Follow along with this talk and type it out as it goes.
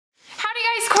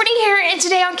here, and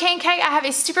today on K&K I have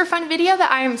a super fun video that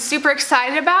I am super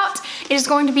excited about. It is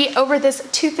going to be over this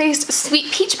Too Faced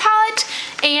Sweet Peach palette,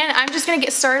 and I'm just going to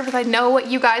get started with I know what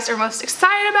you guys are most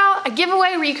excited about, a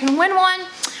giveaway where you can win one.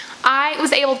 I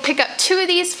was able to pick up 2 of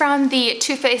these from the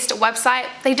Too Faced website.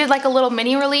 They did like a little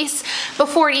mini release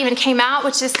before it even came out,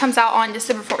 which just comes out on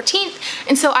December 14th.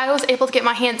 And so I was able to get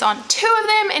my hands on 2 of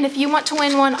them. And if you want to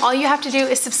win one, all you have to do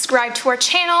is subscribe to our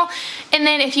channel. And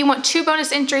then if you want 2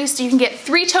 bonus entries, so you can get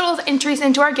 3 total entries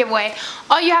into our giveaway,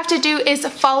 all you have to do is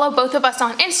follow both of us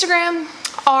on Instagram.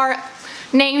 Our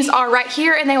names are right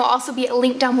here, and they will also be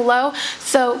linked down below.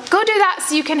 So go do that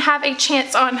so you can have a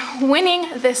chance on winning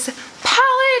this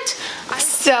palette.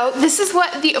 So this is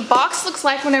what the box looks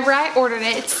like whenever I ordered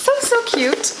it. It's so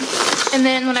cute. And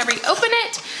then whenever you open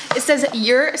it, it says,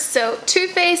 "You're so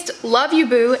Too-Faced, love you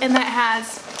boo," and that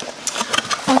has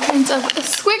all kinds of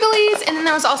squigglies. And then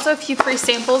there was also a few free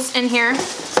samples in here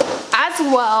as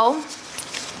well.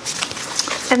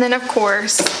 And then of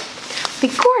course, the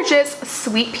gorgeous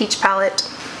Sweet Peach palette.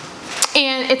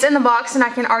 And it's in the box and I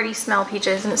can already smell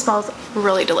peaches and it smells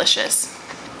really delicious.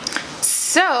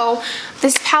 So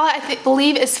this palette I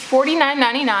believe is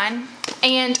 $49.99,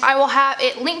 and I will have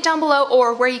it linked down below,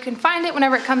 or where you can find it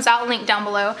whenever it comes out, linked down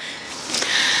below.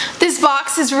 This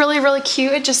box is really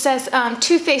cute. It just says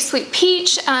Too Faced Sweet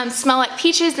Peach, smell like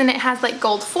peaches, and it has like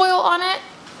gold foil on it.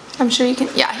 I'm sure you can,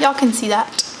 yeah, y'all can see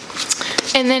that.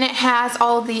 And then it has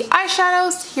all of the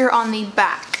eyeshadows here on the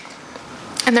back.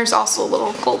 And there's also a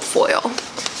little gold foil.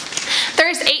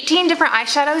 There's 18 different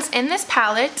eyeshadows in this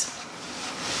palette.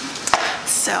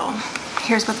 So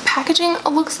here's what the packaging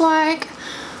looks like.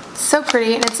 So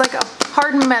pretty, and it's like a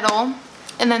hard metal.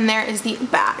 And then there is the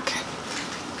back.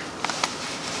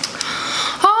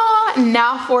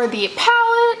 Now for the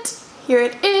palette. Here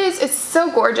it is. It's so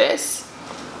gorgeous.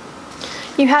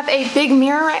 You have a big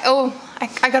mirror right, oh,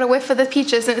 I got a whiff of the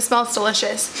peaches and it smells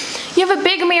delicious. You have a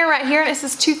big mirror right here and it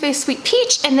says Too Faced Sweet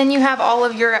Peach, and then you have all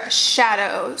of your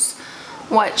shadows,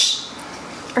 which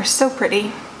are so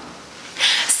pretty.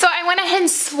 So I went ahead and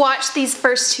swatched these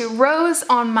first 2 rows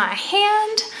on my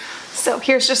hand. So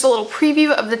here's just a little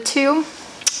preview of the 2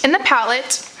 in the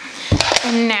palette.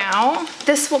 And now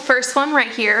this first one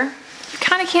right here, you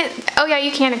kind of can't, oh yeah,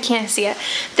 you can see it.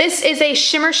 This is a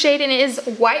shimmer shade and it is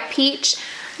White Peach.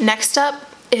 Next up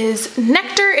is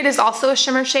Nectar. It is also a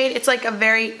shimmer shade. It's like a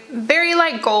very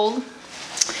light gold.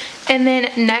 And then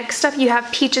next up you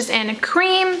have Peaches and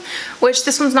Cream, which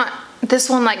this one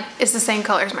like is the same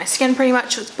color as my skin pretty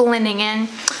much, so it's blending in.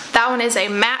 That one is a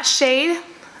matte shade.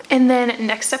 And then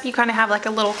next up you kind of have like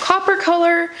a little copper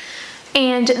color,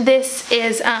 and this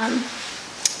is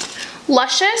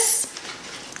Luscious.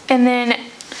 And then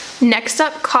next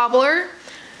up Cobbler,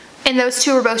 and those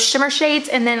 2 are both shimmer shades.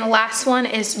 And then the last one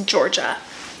is Georgia,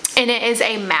 and it is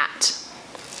a matte.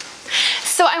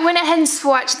 So I went ahead and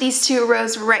swatched these 2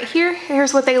 rows right here.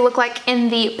 Here's what they look like in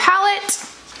the palette.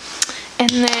 And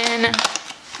then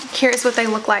here's what they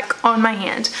look like on my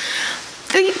hand.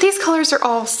 These colors are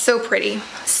all so pretty.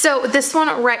 So this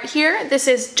one right here, this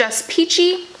is just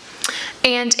Peachy,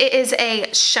 and it is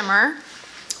a shimmer.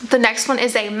 The next one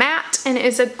is a matte, and it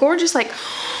is a gorgeous like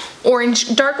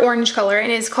orange, dark orange color,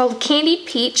 and it is called Candied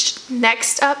Peach.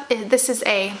 Next up, this is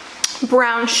a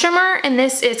brown shimmer, and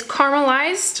this is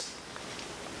caramelized.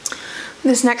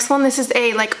 This next one, this is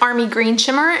a like army green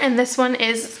shimmer, and this one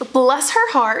is Bless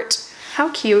Her Heart. How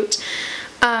cute.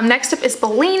 Next up is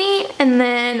Bellini, and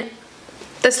then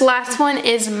this last one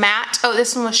is matte. Oh,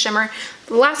 this one was shimmer.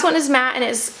 The last one is matte and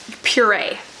is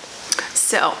Puree.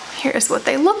 So here's what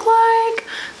they look like.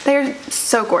 They're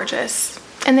so gorgeous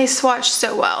and they swatch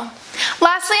so well.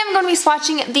 Lastly, I'm going to be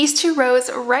swatching these 2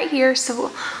 rows right here.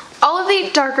 So all of the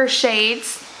darker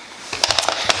shades,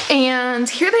 and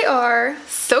here they are,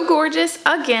 so gorgeous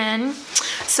again.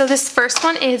 So this first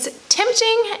one is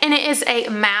Tempting, and it is a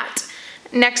matte.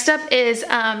 Next up is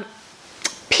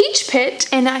Peach Pit,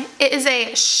 and it is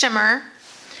a shimmer.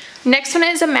 Next one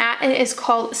is a matte, and it is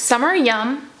called Summer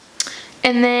Yum.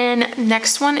 And then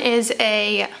next one is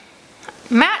a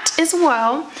matte as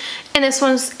well, and this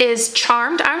one is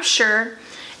Charmed, I'm sure.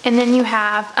 And then you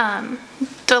have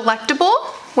Delectable,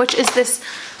 which is this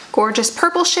gorgeous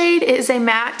purple shade. It is a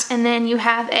matte. And then you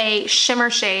have a shimmer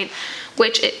shade,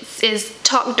 which is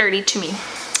Talk Dirty to Me.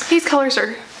 These colors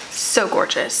are so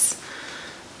gorgeous.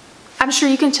 I'm sure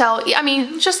you can tell. I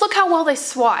mean, just look how well they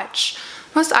swatch.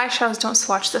 Most eyeshadows don't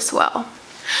swatch this well.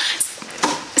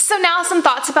 So now some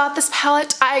thoughts about this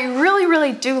palette. I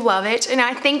really do love it, and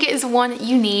I think it is one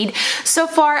you need. So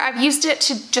far, I've used it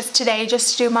just today to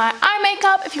do my eye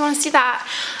makeup, if you want to see that.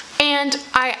 And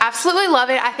I absolutely love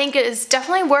it. I think it is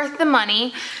definitely worth the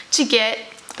money to get.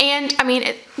 And I mean,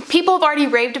 people have already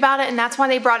raved about it, and that's why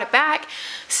they brought it back.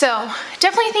 So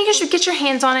definitely think you should get your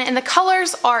hands on it. And the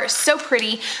colors are so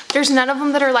pretty. There's none of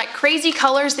them that are like crazy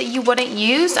colors that you wouldn't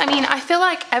use. I mean, I feel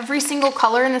like every single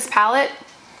color in this palette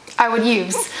I would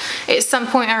use at some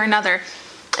point or another.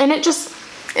 And it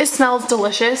smells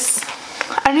delicious.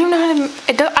 I don't even know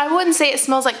how to, I wouldn't say it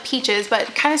smells like peaches, but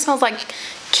it kind of smells like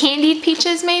candied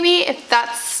peaches maybe, if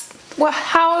that's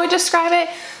how I would describe it.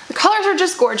 The colors are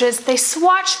just gorgeous. They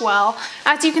swatch well.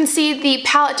 As you can see, the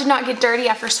palette did not get dirty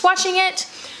after swatching it.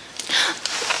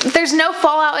 There's no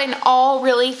fallout in all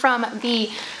really from the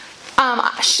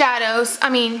shadows. I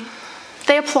mean,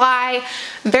 they apply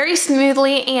very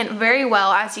smoothly and very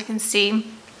well, as you can see.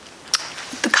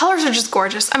 The colors are just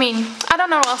gorgeous. I mean, I don't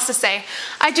know what else to say.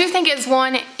 I do think it's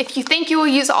one, if you think you will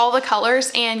use all the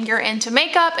colors and you're into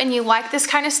makeup and you like this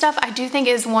kind of stuff, I do think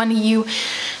it's one you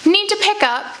need to pick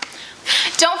up.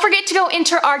 Don't forget to go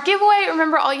enter our giveaway.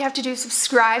 Remember, all you have to do is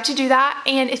subscribe to do that.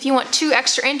 And if you want 2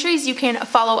 extra entries, you can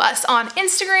follow us on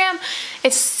Instagram.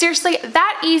 It's seriously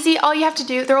that easy. All you have to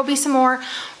do, there will be some more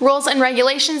rules and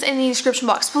regulations in the description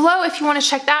box below if you want to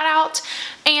check that out.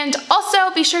 And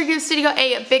also be sure to give this video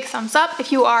a big thumbs up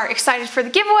if you are excited for the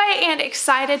giveaway and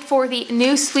excited for the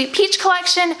new Sweet Peach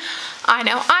collection. I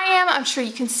know I am. I'm sure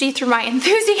you can see through my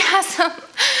enthusiasm.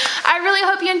 I really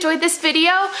hope you enjoyed this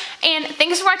video, and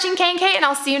thanks for watching K&K, and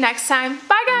I'll see you next time.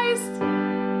 Bye guys!